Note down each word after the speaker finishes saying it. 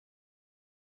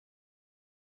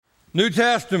New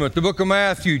Testament, the book of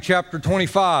Matthew, chapter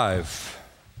 25.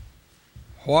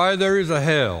 Why there is a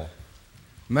hell.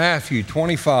 Matthew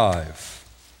 25.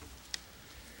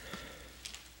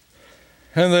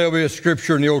 And there'll be a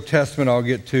scripture in the Old Testament I'll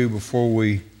get to before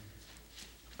we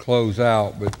close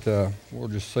out, but we'll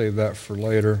just save that for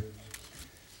later.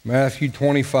 Matthew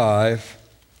 25,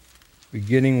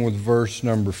 beginning with verse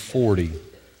number 40.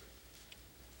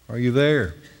 Are you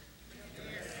there?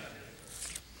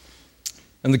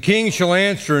 And the king shall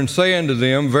answer and say unto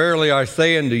them, Verily I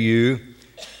say unto you,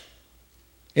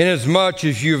 inasmuch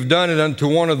as you have done it unto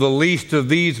one of the least of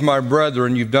these my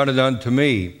brethren, you've done it unto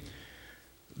me.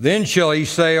 Then shall he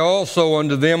say also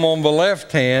unto them on the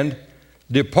left hand,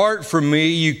 Depart from me,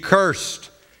 you cursed,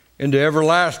 into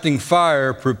everlasting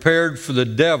fire, prepared for the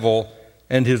devil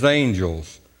and his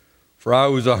angels. For I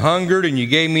was a-hungered, and you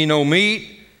gave me no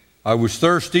meat. I was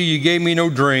thirsty, you gave me no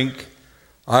drink.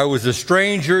 I was a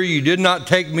stranger, you did not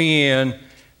take me in,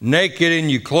 naked, and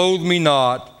you clothed me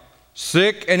not,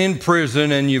 sick and in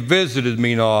prison, and you visited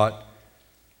me not.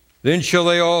 Then shall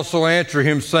they also answer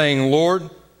him, saying, Lord,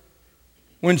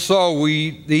 when saw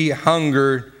we thee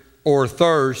hungered, or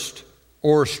thirst,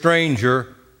 or a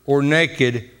stranger, or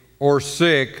naked, or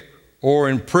sick, or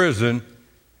in prison,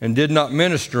 and did not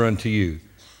minister unto you?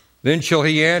 Then shall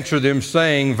he answer them,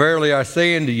 saying, Verily I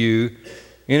say unto you,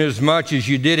 inasmuch as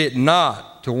you did it not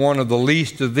to one of the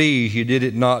least of these, you did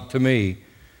it not to me.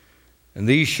 And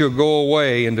these shall go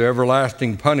away into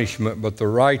everlasting punishment, but the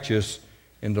righteous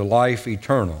into life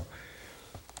eternal.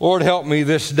 Lord, help me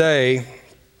this day,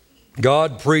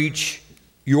 God, preach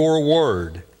your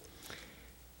word.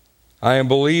 I am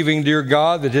believing, dear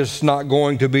God, that this is not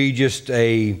going to be just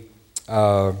a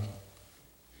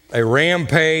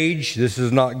rampage. This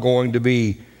is not going to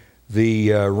be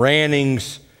the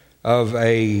rantings of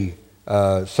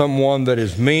someone that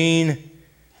is mean.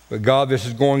 But God, this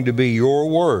is going to be your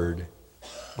word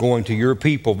going to your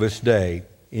people this day.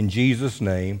 In Jesus'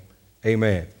 name,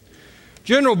 amen.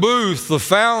 General Booth, the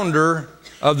founder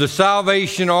of the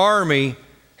Salvation Army,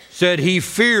 said he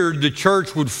feared the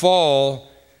church would fall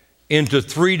into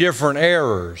three different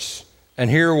errors. And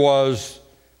here was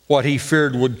what he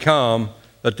feared would come,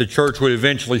 that the church would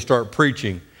eventually start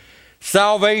preaching.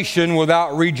 Salvation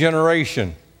without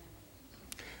regeneration,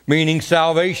 meaning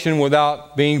salvation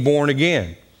without being born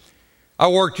again. I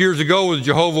worked years ago with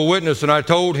Jehovah's Witness, and I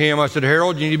told him, I said,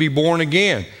 Harold, you need to be born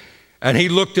again. And he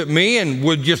looked at me and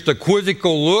with just a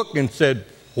quizzical look and said,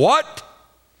 What?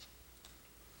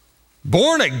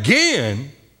 Born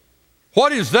again?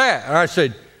 What is that? And I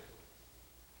said,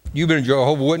 You've been a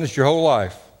Jehovah's Witness your whole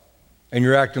life, and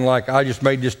you're acting like I just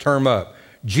made this term up.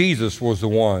 Jesus was the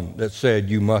one that said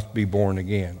you must be born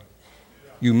again.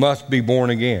 You must be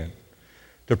born again.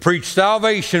 To preach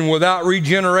salvation without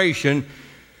regeneration,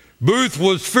 Booth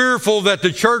was fearful that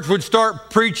the church would start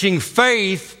preaching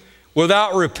faith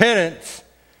without repentance.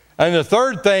 And the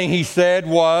third thing he said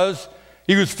was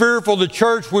he was fearful the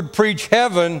church would preach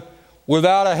heaven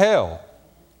without a hell.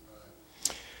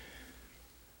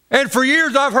 And for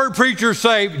years I've heard preachers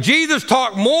say, Jesus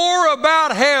talked more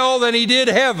about hell than he did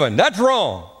heaven. That's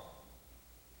wrong.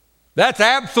 That's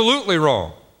absolutely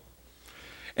wrong.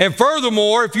 And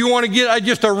furthermore, if you want to get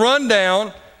just a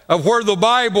rundown of where the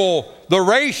Bible, the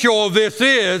ratio of this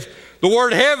is, the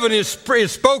word heaven is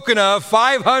spoken of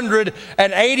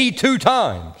 582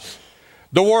 times.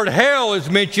 The word hell is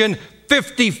mentioned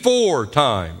 54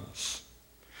 times.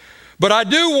 But I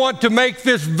do want to make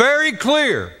this very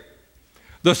clear.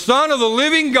 The Son of the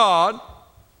living God,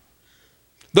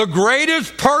 the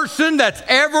greatest person that's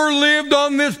ever lived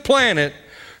on this planet,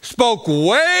 spoke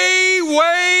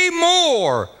way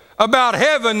more about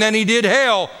heaven than he did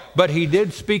hell, but he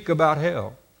did speak about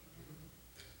hell.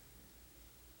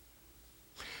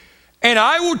 And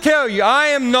I will tell you, I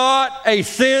am not a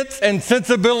sense and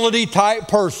sensibility type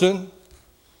person,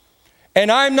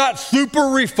 and I'm not super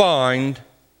refined,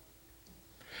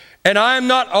 and I'm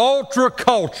not ultra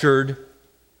cultured,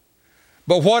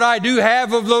 but what I do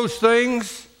have of those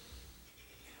things,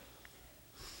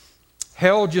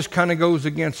 hell just kind of goes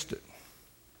against it.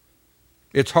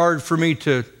 It's hard for me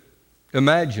to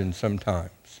imagine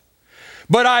sometimes.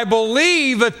 But I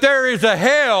believe that there is a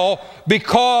hell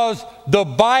because the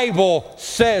Bible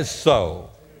says so.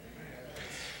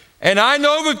 And I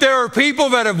know that there are people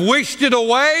that have wished it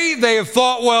away. They have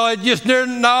thought, well,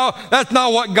 no, that's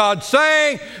not what God's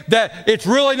saying, that it's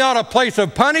really not a place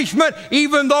of punishment,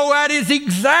 even though that is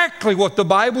exactly what the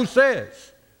Bible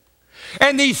says.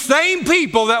 And these same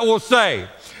people that will say,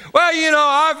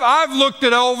 well, I've looked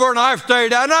it over and I've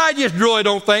studied it, and I just really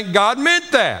don't think God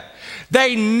meant that.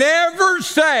 They never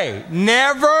say,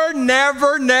 never,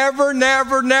 never, never,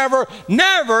 never, never,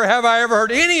 never have I ever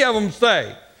heard any of them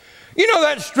say, you know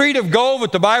that street of gold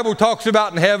that the Bible talks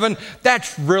about in heaven?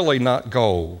 That's really not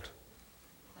gold.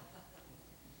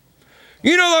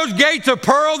 You know those gates of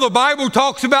pearl the Bible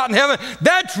talks about in heaven?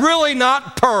 That's really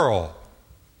not pearl.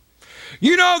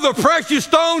 You know the precious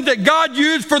stones that God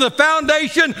used for the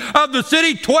foundation of the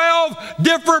city? 12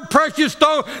 different precious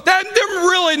stones. They're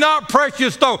really not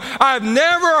precious stones. I've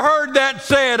never heard that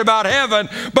said about heaven,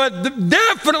 but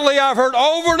definitely I've heard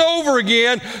over and over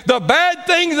again the bad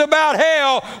things about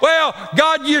hell. Well,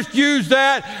 God just used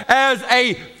that as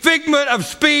a figment of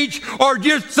speech or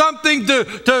just something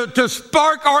to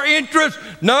spark our interest.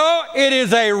 No, it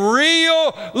is a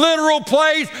real, literal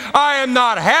place. I am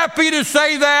not happy to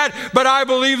say that, but I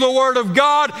believe the Word of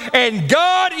God, and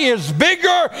God is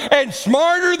bigger and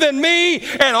smarter than me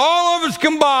and all of us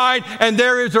combined, and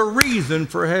there is a reason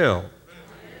for hell.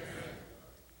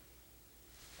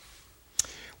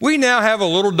 We now have a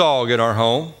little dog in our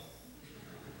home,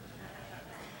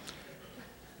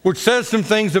 which says some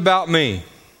things about me.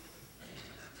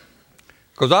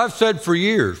 Because I've said for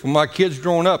years, when my kids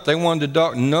growing up, they wanted a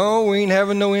dog. No, we ain't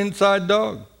having no inside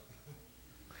dog.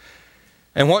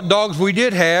 And what dogs we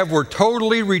did have were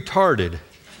totally retarded.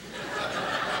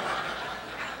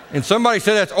 And somebody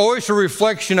said that's always a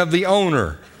reflection of the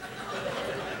owner.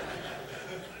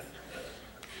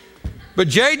 But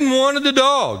Jaden wanted a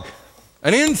dog,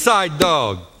 an inside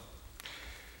dog.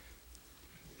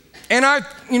 And I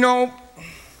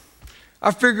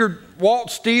figured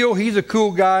Walt Steele, he's a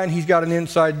cool guy and he's got an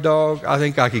inside dog. I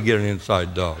think I could get an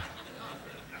inside dog.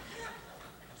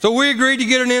 So we agreed to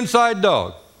get an inside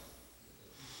dog.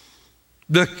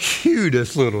 The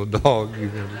cutest little dog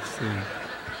you've ever seen.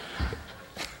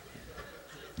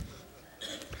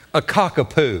 A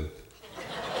cockapoo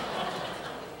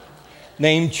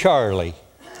named Charlie.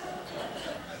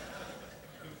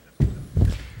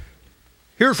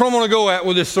 Here's where I'm going to go at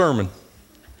with this sermon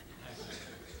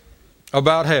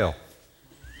about hell.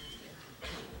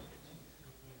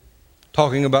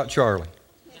 Talking about Charlie.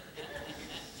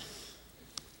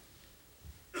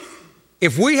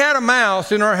 If we had a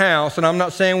mouse in our house, and I'm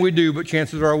not saying we do, but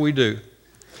chances are we do.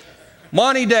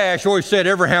 Monty Dash always said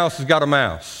every house has got a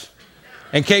mouse.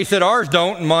 And Kay said ours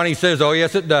don't, and Monty says, oh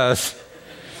yes it does.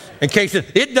 And Kay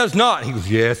said, it does not. He goes,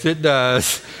 yes it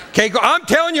does. Kay goes, I'm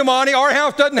telling you Monty, our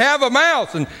house doesn't have a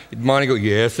mouse. And Monty goes,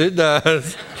 yes it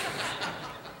does.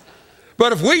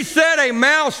 But if we set a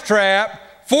mouse trap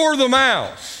for the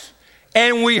mouse,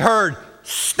 and we heard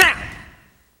snap,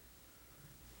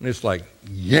 and it's like,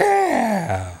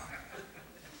 yeah,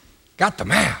 got the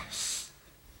mouse.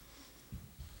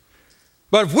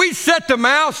 But if we set the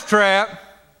mouse trap,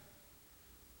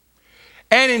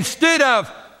 and instead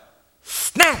of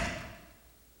snap,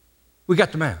 we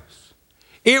got the mouse.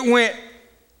 It went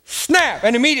snap,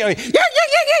 and immediately, yeah.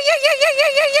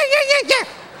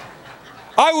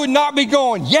 I would not be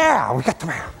going, yeah, we got the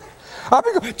mouse. I'd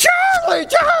be going,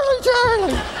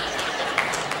 Charlie.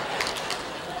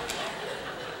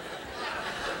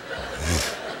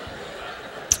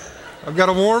 I've got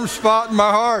a warm spot in my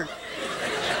heart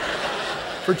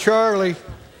for Charlie.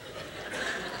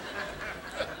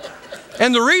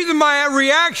 And the reason my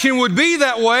reaction would be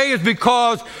that way is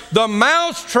because the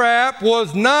mousetrap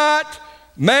was not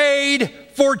made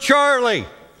for Charlie.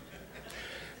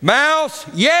 Mouse,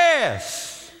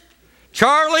 yes.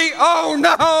 Charlie, oh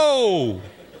no.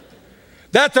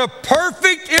 That's a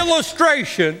perfect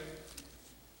illustration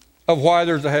of why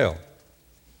there's a hell.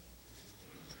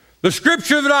 The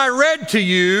scripture that I read to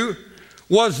you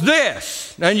was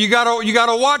this, and you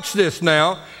gotta watch this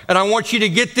now, and I want you to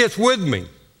get this with me.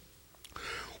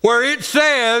 Where it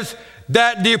says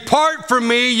that depart from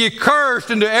me, ye cursed,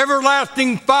 into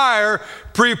everlasting fire,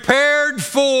 prepared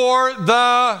for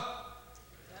the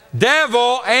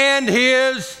devil and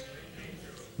his.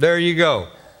 There you go.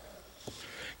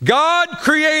 God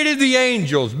created the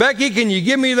angels. Becky, can you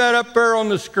give me that up there on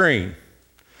the screen?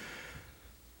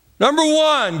 Number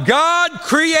one, God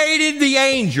created the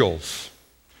angels.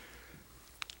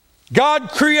 God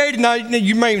created, now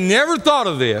you may have never thought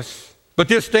of this, but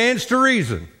this stands to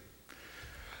reason.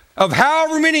 Of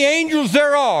however many angels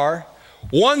there are,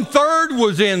 1/3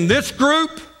 was in this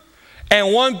group, and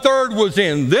 1/3 was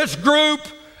in this group,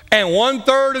 and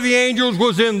 1/3 of the angels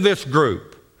was in this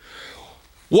group.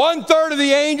 1/3 of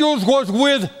the angels was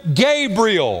with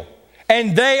Gabriel,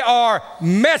 and they are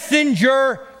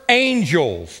messenger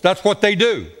angels. That's what they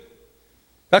do.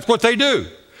 That's what they do.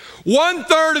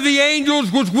 1/3 of the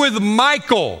angels was with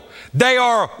Michael. They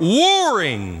are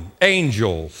warring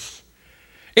angels.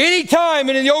 Any time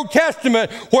in the Old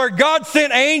Testament where God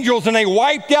sent angels and they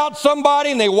wiped out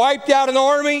somebody and they wiped out an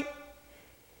army.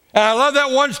 And I love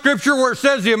that one scripture where it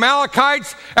says the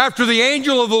Amalekites, after the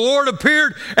angel of the Lord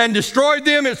appeared and destroyed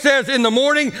them, it says in the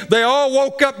morning they all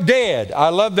woke up dead. I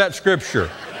love that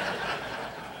scripture.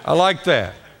 I like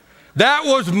that. That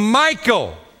was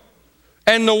Michael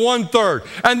and the 1/3.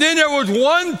 And then there was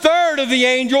 1/3 of the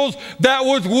angels that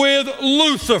was with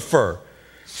Lucifer.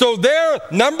 So there,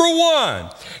 number one,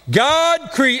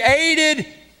 God created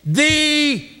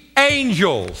the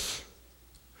angels.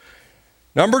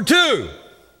 Number two,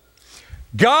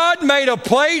 God made a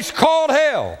place called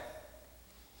hell.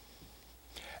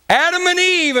 Adam and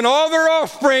Eve and all their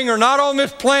offspring are not on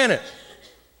this planet.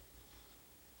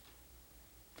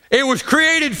 It was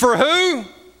created for who?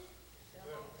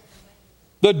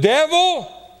 The devil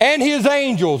and his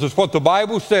angels is what the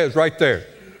Bible says right there.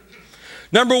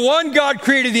 Number one, God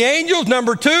created the angels.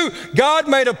 Number two, God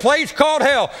made a place called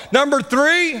hell. Number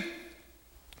three,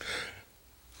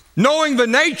 knowing the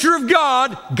nature of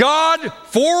God, God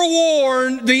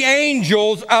forewarned the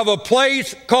angels of a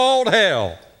place called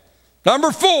hell.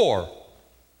 Number four,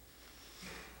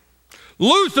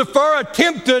 Lucifer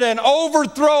attempted an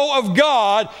overthrow of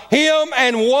God, him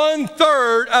and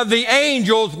 1/3 of the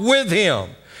angels with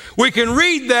him. We can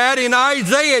read that in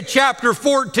Isaiah chapter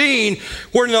 14,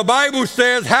 where the Bible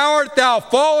says, "How art thou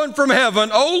fallen from heaven,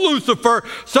 O Lucifer,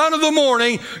 son of the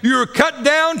morning? You are cut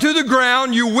down to the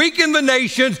ground. You weaken the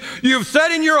nations. You have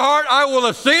said in your heart, I will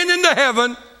ascend into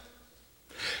heaven."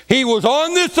 He was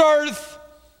on this earth.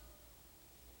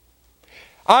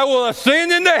 I will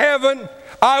ascend into heaven.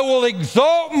 I will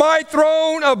exalt my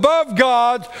throne above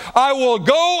God's. I will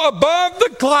go above the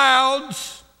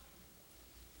clouds.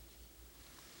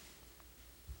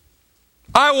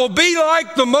 I will be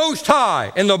like the Most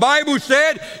High. And the Bible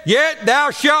said, "Yet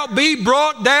thou shalt be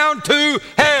brought down to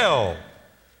hell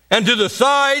and to the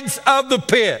sides of the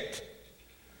pit."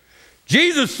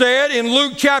 Jesus said in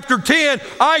Luke chapter 10,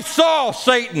 "I saw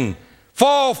Satan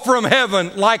fall from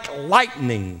heaven like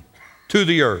lightning to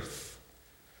the earth."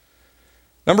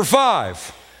 Number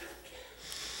five,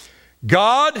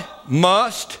 God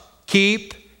must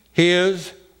keep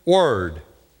his word.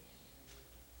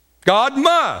 God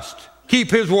must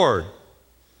keep his word.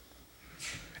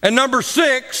 And number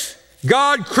six,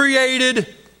 God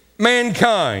created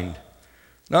mankind.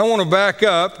 Now I want to back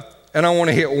up and I want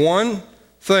to hit one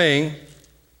thing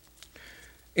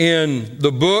in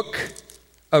the book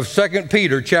of 2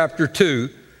 Peter chapter 2,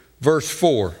 verse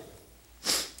 4.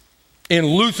 In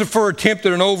Lucifer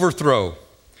attempted an overthrow.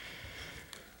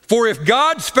 "For if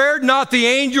God spared not the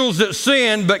angels that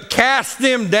sinned, but cast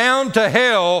them down to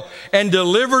hell and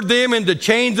delivered them into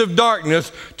chains of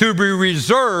darkness to be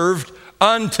reserved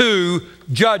unto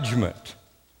judgment."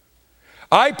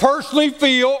 I personally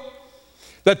feel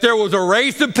that there was a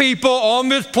race of people on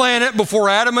this planet before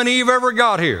Adam and Eve ever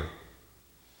got here.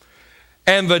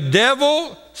 And the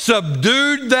devil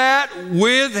subdued that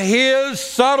with his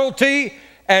subtlety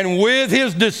and with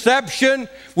his deception.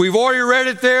 We've already read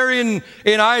it there in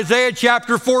Isaiah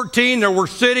chapter 14. There were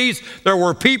cities, there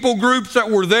were people groups that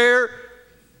were there,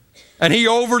 and he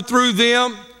overthrew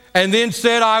them and then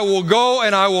said, "I will go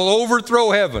and I will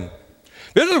overthrow heaven."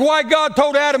 This is why God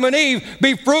told Adam and Eve,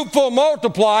 "Be fruitful,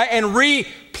 multiply, and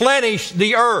replenish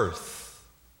the earth."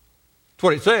 That's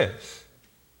what it says.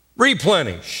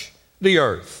 Replenish the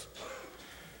earth.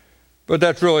 But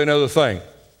that's really another thing.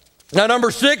 Now,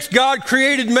 number six, God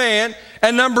created man.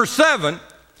 And number seven,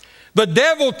 the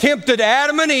devil tempted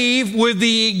Adam and Eve with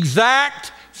the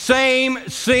exact same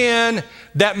sin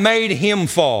that made him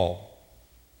fall.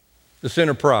 The sin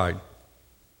of pride.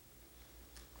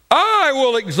 I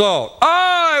will exalt.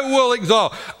 I will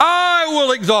exalt. I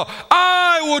will exalt.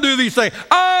 I will do these things.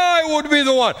 I will be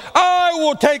the one. I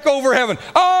will take over heaven.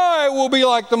 I will be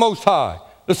like the Most High.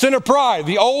 The sin of pride,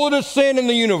 the oldest sin in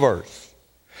the universe.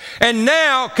 And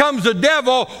now comes the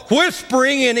devil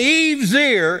whispering in Eve's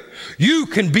ear, "You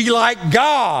can be like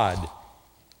God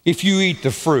if you eat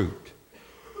the fruit."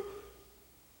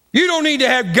 You don't need to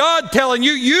have God telling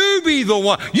you, you be the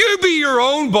one. You be your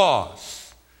own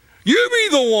boss. You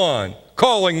be the one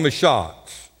calling the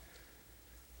shots.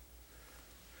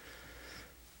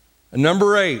 And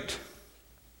number 8,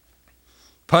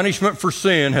 punishment for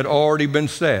sin had already been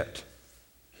set.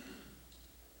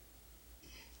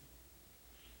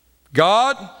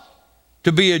 God,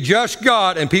 to be a just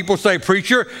God, and people say,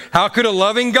 "Preacher, how could a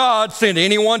loving God send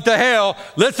anyone to hell?"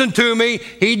 Listen to me,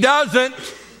 He doesn't.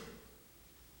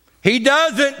 He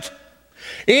doesn't.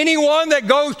 Anyone that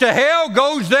goes to hell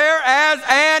goes there as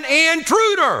an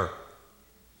intruder.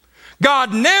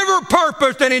 God never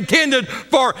purposed and intended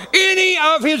for any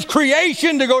of his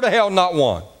creation to go to hell, not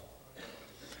one.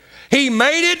 He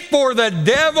made it for the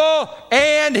devil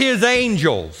and his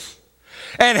angels.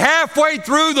 And halfway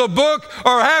through the book,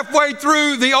 or halfway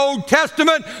through the Old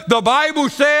Testament, the Bible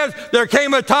says there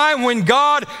came a time when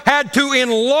God had to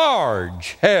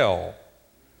enlarge hell.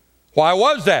 Why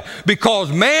was that?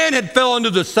 Because man had fell into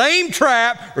the same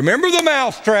trap. Remember the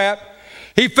mouse trap?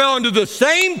 He fell into the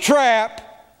same trap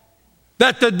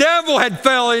that the devil had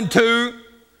fell into.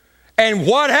 And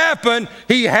what happened?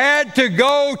 He had to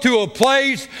go to a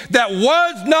place that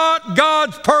was not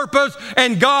God's purpose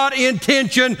and God's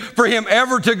intention for him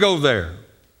ever to go there.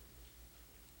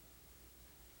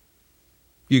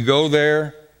 You go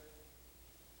there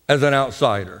as an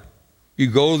outsider. You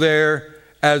go there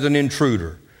as an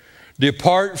intruder.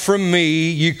 Depart from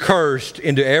me, you cursed,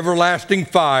 into everlasting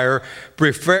fire,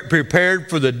 prepared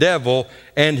for the devil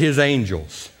and his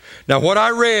angels. Now, what I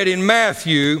read in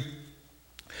Matthew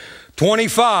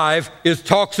 25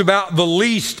 talks about the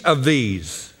least of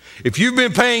these. If you've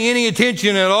been paying any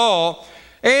attention at all,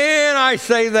 and I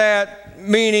say that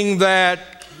meaning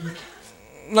that,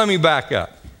 let me back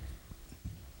up.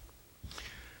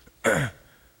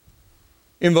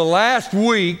 In the last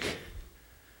week,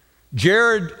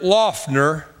 Jared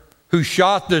Loughner, who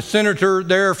shot the senator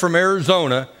there from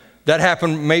Arizona, that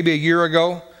happened maybe a year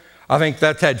ago. I think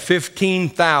that's had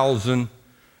 15,000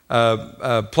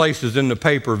 places in the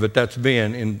paper that's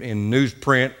been in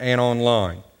newsprint and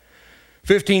online.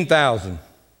 15,000.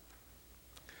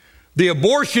 The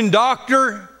abortion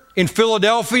doctor in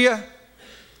Philadelphia,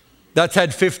 that's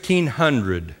had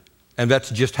 1,500, and that's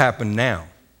just happened now.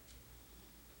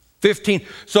 15.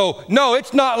 So, no,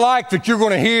 it's not like that you're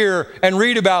going to hear and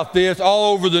read about this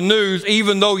all over the news,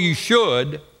 even though you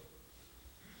should.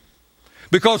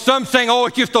 Because some saying, oh,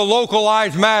 it's just a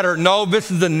localized matter. No,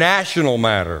 this is a national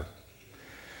matter.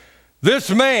 This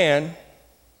man,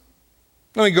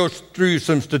 let me go through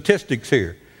some statistics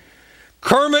here.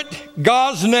 Kermit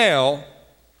Gosnell,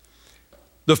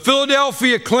 the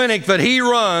Philadelphia clinic that he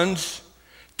runs,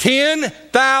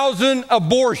 10,000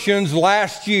 abortions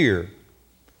last year.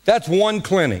 That's one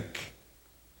clinic.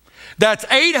 That's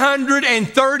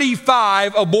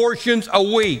 835 abortions a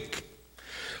week.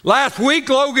 Last week,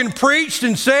 Logan preached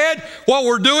and said, what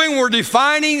we're doing, we're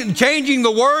defining and changing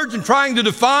the words and trying to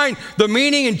define the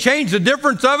meaning and change the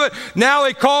difference of it. Now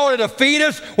they call it a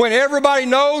fetus when everybody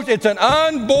knows it's an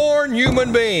unborn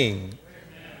human being.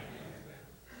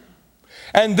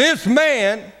 And this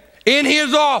man in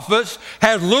his office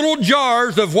has little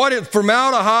jars of what it's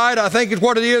formaldehyde, I think is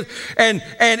what it is. And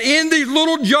in these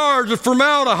little jars of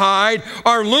formaldehyde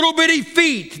are little bitty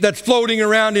feet that's floating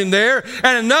around in there,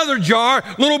 and another jar,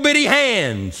 little bitty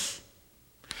hands.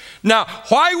 Now,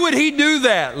 why would he do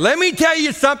that? Let me tell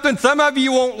you something some of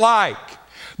you won't like.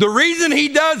 The reason he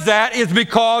does that is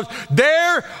because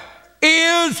there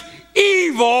is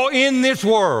evil in this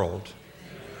world.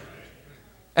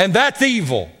 And that's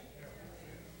evil.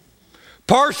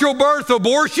 Partial birth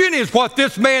abortion is what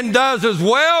this man does as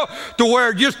well, to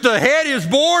where just the head is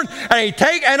born and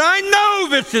and I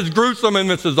know this is gruesome and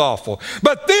this is awful,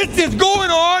 but this is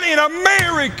going on in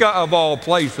America of all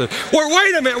places. Well,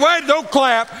 wait a minute, don't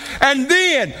clap. And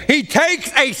then he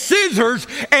takes a scissors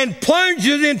and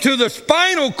plunges into the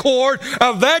spinal cord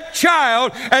of that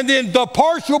child, and then the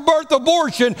partial birth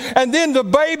abortion, and then the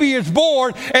baby is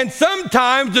born, and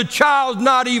sometimes the child's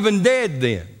not even dead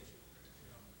then.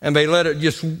 And they let it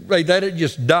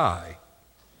just die.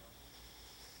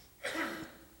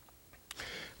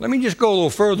 Let me just go a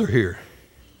little further here.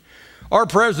 Our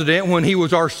president, when he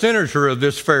was our senator of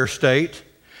this fair state,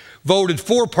 voted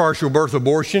for partial birth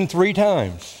abortion 3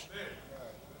 times.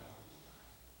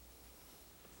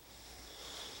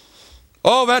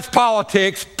 Oh, that's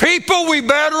politics. People, we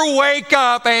better wake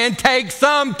up and take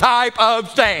some type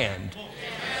of stand.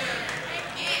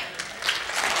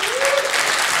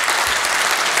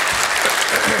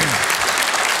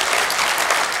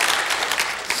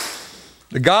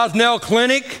 The Gosnell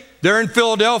Clinic there in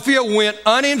Philadelphia went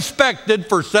uninspected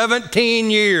for 17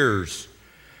 years.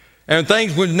 And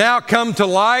things would now come to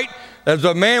light. As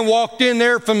a man walked in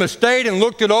there from the state and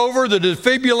looked it over, the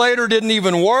defibrillator didn't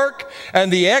even work,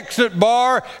 and the exit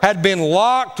bar had been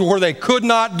locked to where they could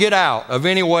not get out of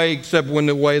any way except when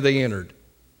the way they entered.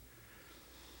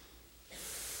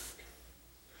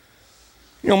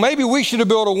 You know, maybe we should have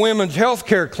built a women's health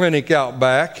care clinic out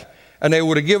back, and they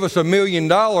would have given us $1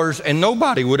 million and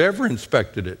nobody would ever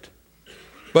inspected it.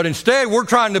 But instead, we're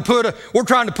trying to put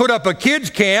up a kids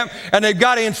camp, and they've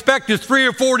got to inspect us 3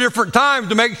 or 4 different times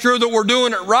to make sure that we're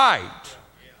doing it right.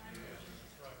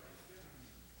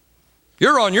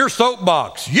 You're on your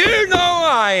soapbox. You know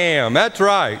I am. That's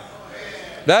right.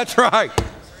 That's right.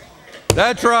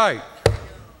 That's right.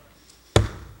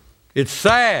 It's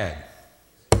sad.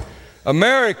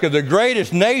 America, the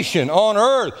greatest nation on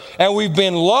earth, and we've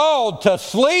been lulled to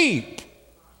sleep.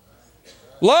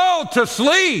 Lulled to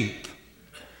sleep.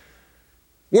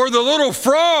 We're the little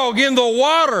frog in the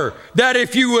water that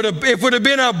if it would have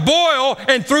been a boil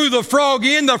and threw the frog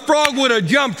in, the frog would have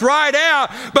jumped right out.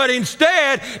 But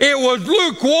instead, it was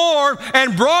lukewarm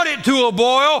and brought it to a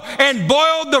boil and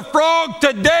boiled the frog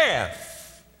to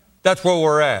death. That's where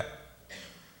we're at.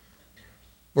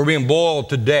 We're being boiled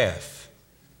to death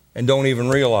and don't even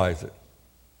realize it.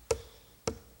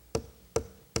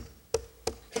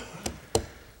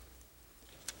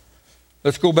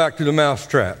 Let's go back to the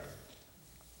mousetrap.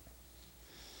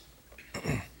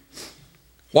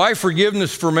 Why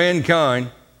forgiveness for mankind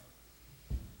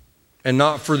and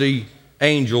not for the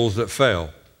angels that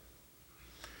fell?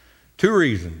 2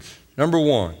 reasons. Number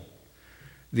 1,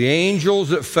 the angels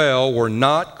that fell were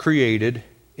not created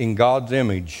in God's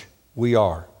image. We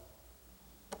are.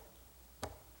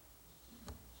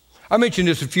 I mentioned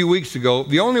this a few weeks ago.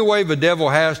 The only way the devil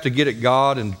has to get at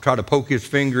God and try to poke his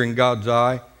finger in God's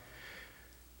eye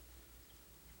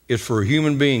is for a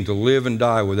human being to live and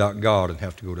die without God and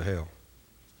have to go to hell.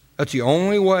 That's the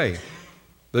only way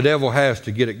the devil has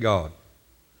to get at God.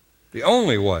 The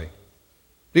only way.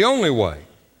 The only way.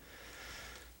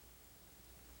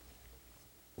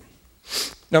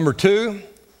 Number 2,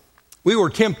 we were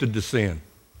tempted to sin.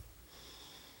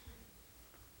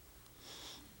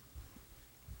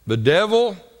 The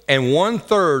devil and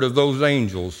 1/3 of those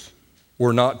angels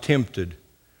were not tempted.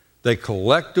 They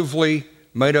collectively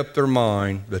made up their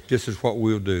mind that this is what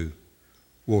we'll do.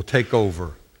 We'll take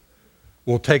over.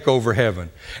 We'll take over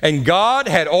heaven. And God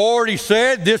had already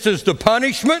said this is the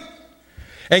punishment.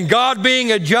 And God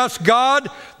being a just God,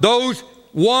 those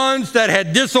ones that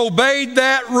had disobeyed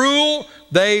that rule,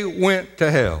 they went to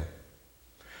hell.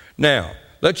 Now,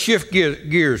 let's shift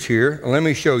gears here and let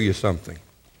me show you something.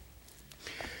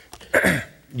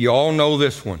 You all know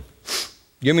this one.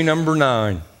 Give me number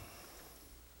 9.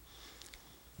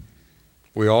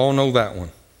 We all know that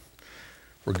one.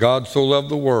 For God so loved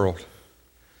the world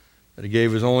that he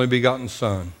gave his only begotten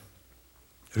Son,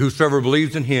 that whosoever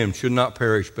believes in him should not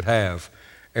perish but have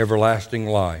everlasting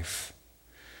life.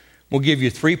 We'll give you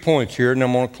 3 points here and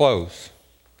I'm going to close.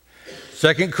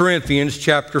 2 Corinthians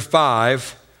chapter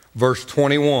 5, verse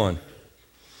 21.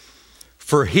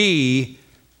 For he,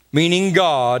 meaning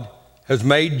God, has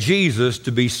made Jesus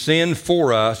to be sin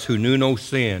for us who knew no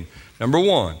sin. Number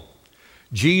 1,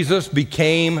 Jesus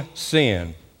became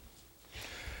sin.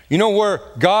 You know where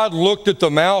God looked at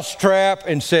the mousetrap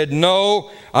and said,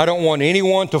 no, I don't want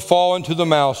anyone to fall into the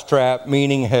mousetrap,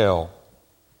 meaning hell.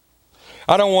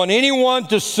 I don't want anyone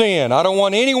to sin. I don't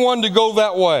want anyone to go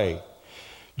that way.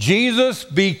 Jesus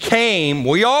became,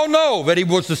 we all know that he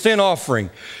was the sin offering.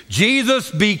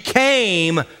 Jesus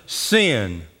became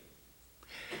sin.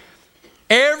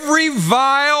 Every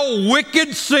vile,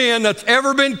 wicked sin that's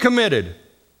ever been committed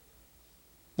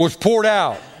was poured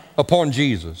out upon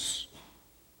Jesus.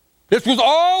 This was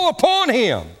all upon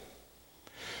him.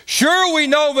 Sure, we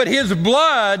know that his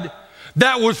blood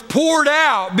that was poured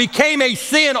out became a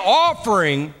sin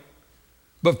offering,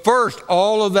 but first,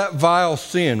 all of that vile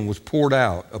sin was poured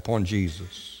out upon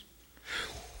Jesus.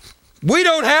 We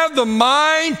don't have the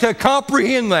mind to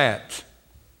comprehend that.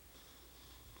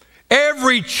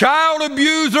 Every child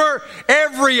abuser,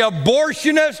 every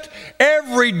abortionist,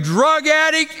 every drug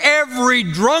addict, every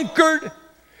drunkard,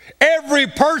 every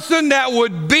person that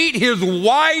would beat his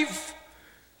wife,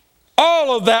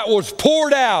 all of that was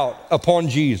poured out upon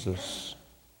Jesus.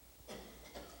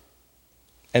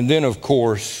 And then, of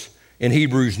course, in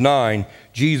Hebrews 9,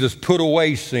 Jesus put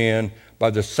away sin by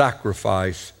the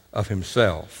sacrifice of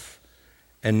himself.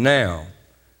 And now,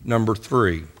 number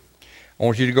 3. I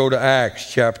want you to go to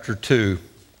Acts chapter 2.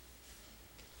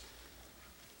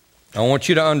 I want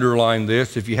you to underline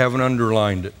this if you haven't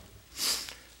underlined it.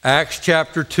 Acts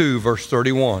chapter 2, verse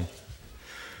 31.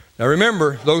 Now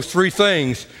remember, those 3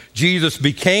 things. Jesus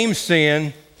became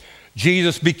sin.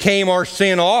 Jesus became our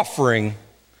sin offering.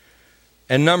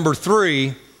 And number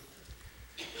 3,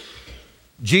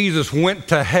 Jesus went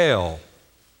to hell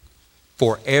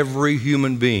for every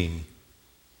human being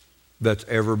that's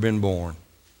ever been born.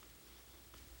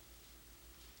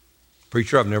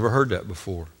 Preacher, I've never heard that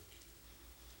before.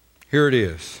 Here it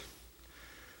is.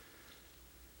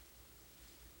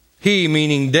 He,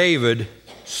 meaning David,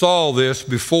 saw this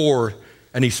before,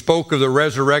 and he spoke of the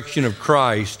resurrection of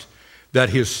Christ, that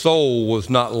his soul was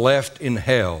not left in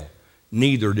hell,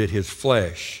 neither did his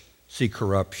flesh see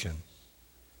corruption.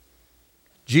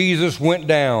 Jesus went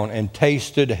down and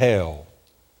tasted hell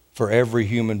for every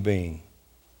human being.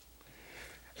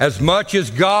 As much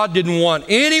as God didn't want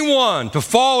anyone to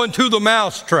fall into the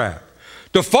mousetrap,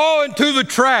 to fall into the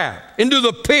trap, into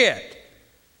the pit,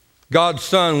 God's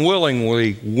Son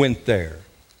willingly went there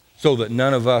so that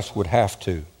none of us would have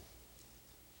to.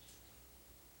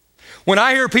 When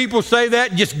I hear people say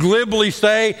that, just glibly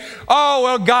say, oh,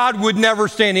 well, God would never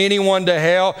send anyone to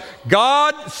hell.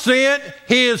 God sent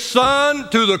His Son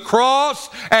to the cross,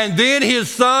 and then His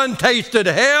Son tasted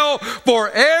hell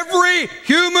for every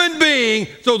human being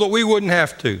so that we wouldn't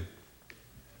have to.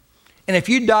 And if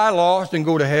you die lost and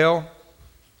go to hell,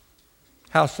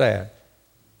 how sad.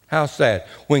 How sad.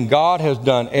 When God has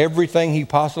done everything He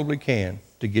possibly can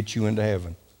to get you into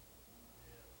heaven.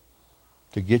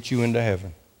 To get you into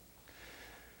heaven.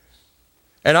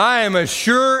 And I am as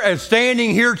sure as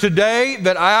standing here today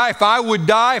that if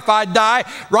I die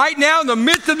right now in the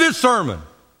midst of this sermon,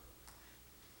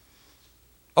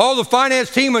 all the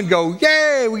finance team would go,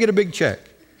 yay, we get a big check.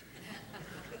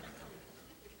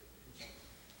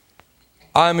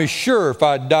 I'm as sure if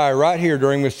I die right here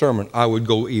during this sermon, I would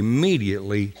go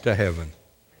immediately to heaven.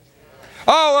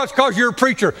 Oh, that's because you're a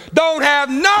preacher. Don't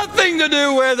have nothing to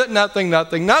do with it. Nothing.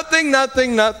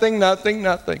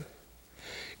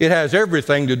 It has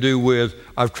everything to do with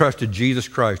I've trusted Jesus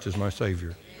Christ as my Savior.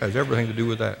 It has everything to do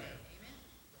with that.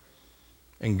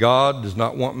 And God does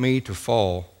not want me to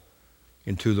fall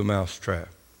into the mousetrap.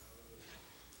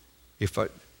 If I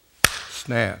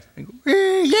snap and go,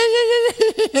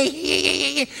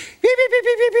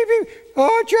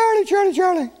 oh,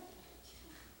 Charlie.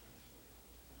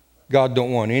 God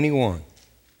don't want anyone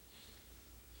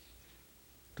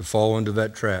to fall into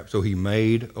that trap. So He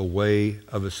made a way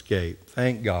of escape.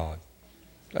 Thank God.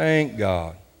 Thank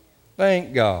God.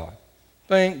 Thank God.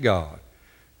 Thank God.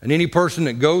 And any person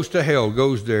that goes to hell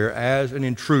goes there as an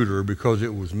intruder because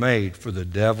it was made for the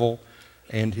devil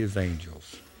and his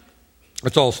angels.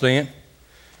 Let's all stand.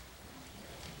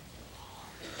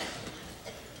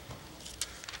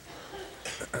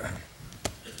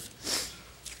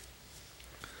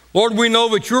 Lord, we know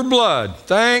that your blood,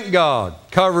 thank God,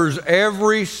 covers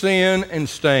every sin and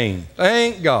stain.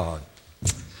 Thank God.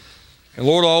 And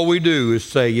Lord, all we do is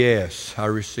say, yes, I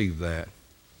receive that.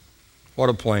 What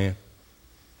a plan.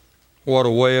 What a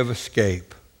way of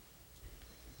escape.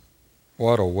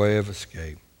 What a way of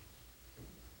escape.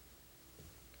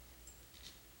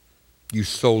 You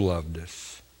so loved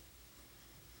us.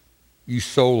 You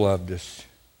so loved us.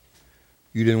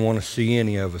 You didn't want to see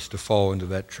any of us to fall into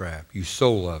that trap. You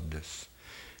so loved us.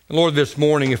 And Lord, this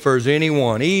morning, if there's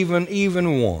anyone, even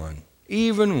one,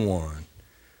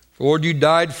 Lord, you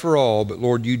died for all, but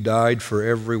Lord, you died for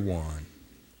every one.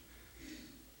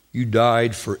 You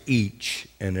died for each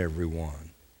and every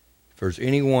one. If there's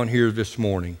anyone here this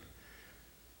morning,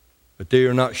 but they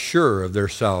are not sure of their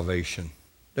salvation,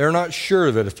 they're not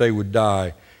sure that if they would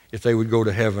die, if they would go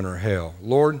to heaven or hell,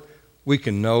 Lord, we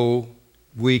can know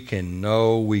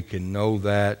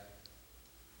that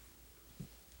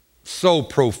so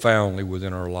profoundly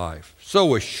within our life,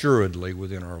 so assuredly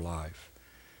within our life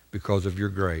because of your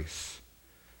grace.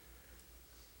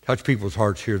 Touch people's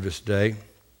hearts here this day.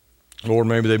 Lord,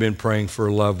 maybe they've been praying for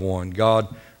a loved one.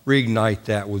 God, reignite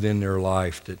that within their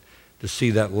life, to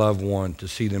see that loved one, to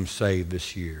see them saved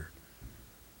this year.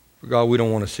 For God, we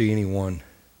don't want to see anyone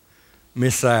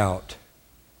miss out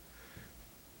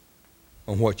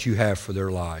on what you have for their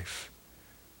life.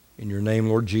 In your name,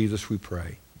 Lord Jesus, we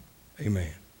pray.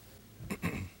 Amen.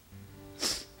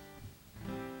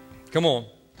 Come on.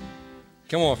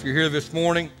 If you're here this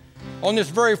morning, on this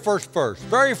very first verse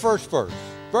that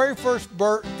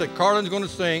Carlin's going to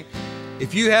sing,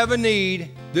 if you have a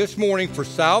need this morning for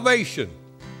salvation,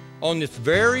 on this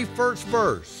very first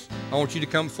verse, I want you to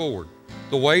come forward.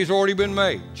 The way's already been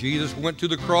made. Jesus went to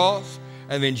the cross,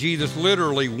 and then Jesus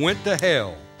literally went to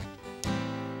hell.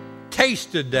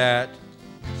 Tasted that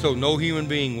so no human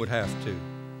being would have to.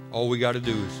 All we got to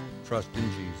do is trust in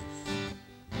Jesus.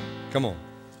 Come on.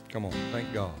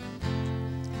 Thank God.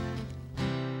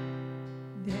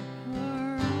 There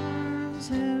are arms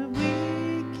that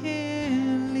we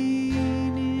can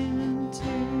lean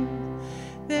into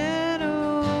that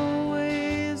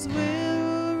always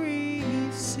will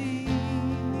receive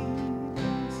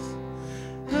us.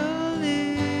 A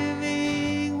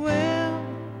living well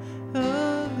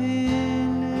of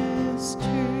endless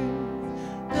truth,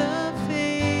 the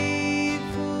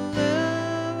faithful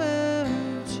love of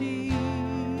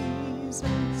Jesus.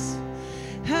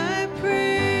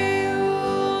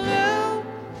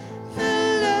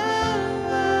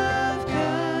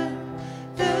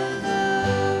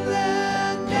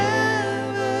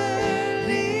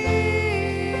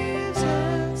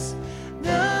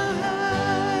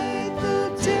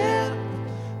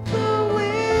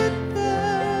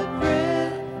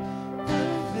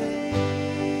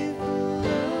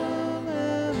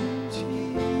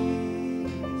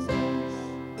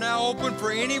 open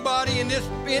for anybody in this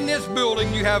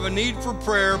building. You have a need for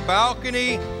prayer,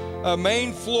 balcony,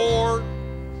 main floor,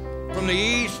 from the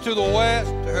east to the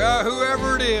west,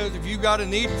 whoever it is, if you got a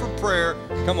need for prayer,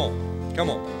 come on.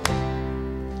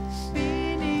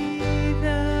 Beneath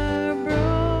our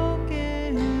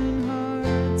broken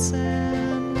hearts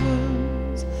and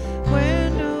wounds, where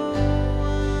no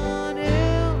one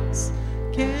else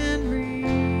can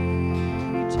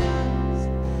reach us,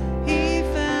 He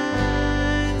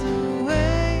finds a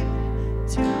way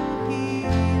to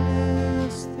heal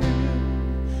us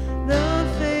through the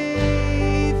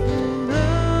faithful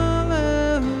love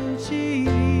of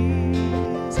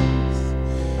Jesus.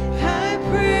 I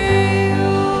pray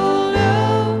you'll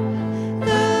know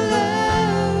the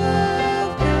love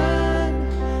of God,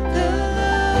 the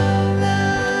love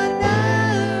that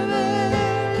never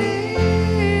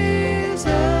leaves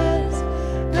us,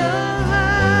 the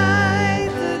height,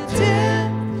 the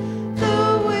depth, the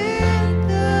width,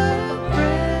 the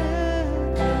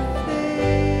breadth, the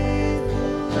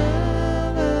faithful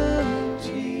love of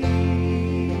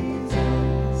Jesus.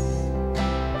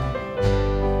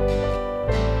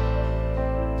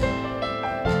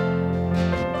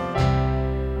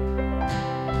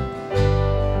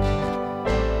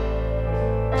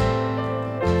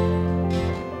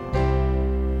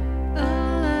 A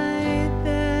light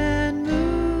that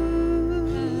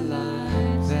moves,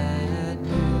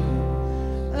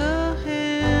 a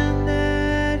hand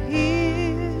that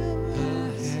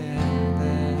heals,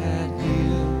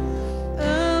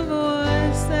 a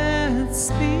voice that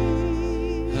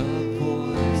speaks,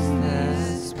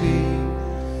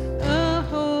 a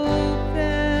hope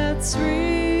that's real.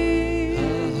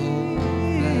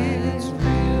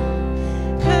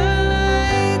 A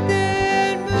light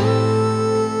that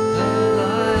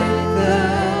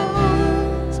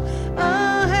moves, a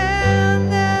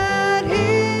hand that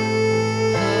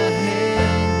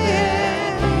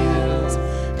heals,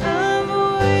 a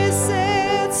voice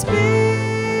that speaks,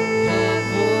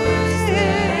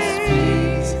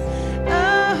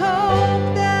 a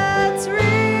hope that's real.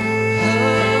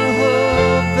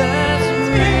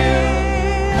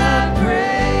 I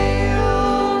pray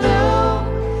you'll know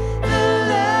the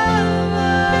love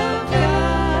of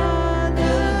God,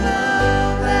 the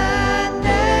love that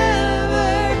never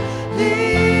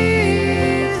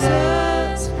leaves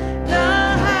us, the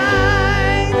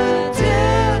height, the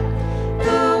depth,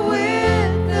 the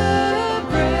width, the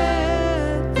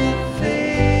breadth, the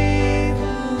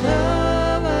faithful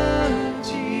love of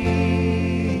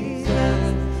Jesus.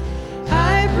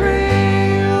 I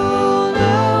pray you'll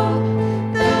know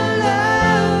the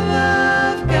love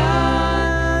of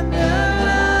God, the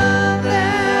love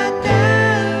that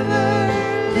never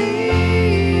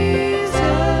leaves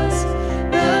us,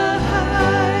 the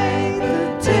height, the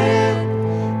depth,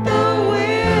 the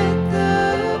width,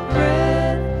 the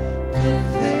breadth, the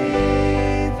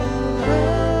faithful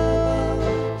love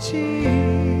of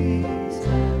Jesus.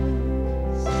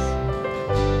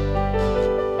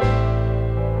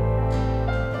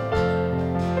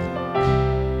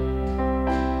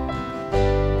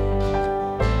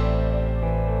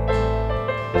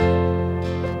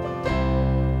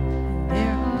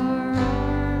 There are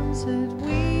arms that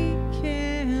we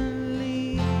can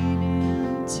lean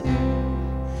into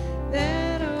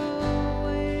that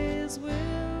always will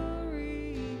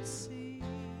receive.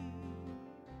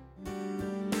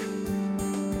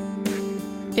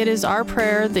 It is our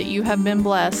prayer that you have been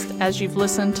blessed as you've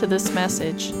listened to this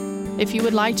message. If you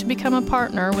would like to become a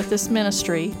partner with this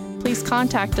ministry, please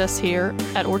contact us here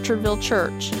at Orchardville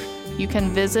Church. You can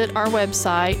visit our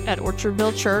website at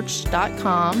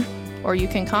orchardvillechurch.com, or you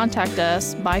can contact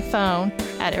us by phone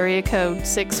at area code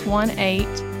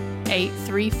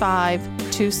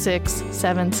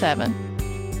 618-835-2677.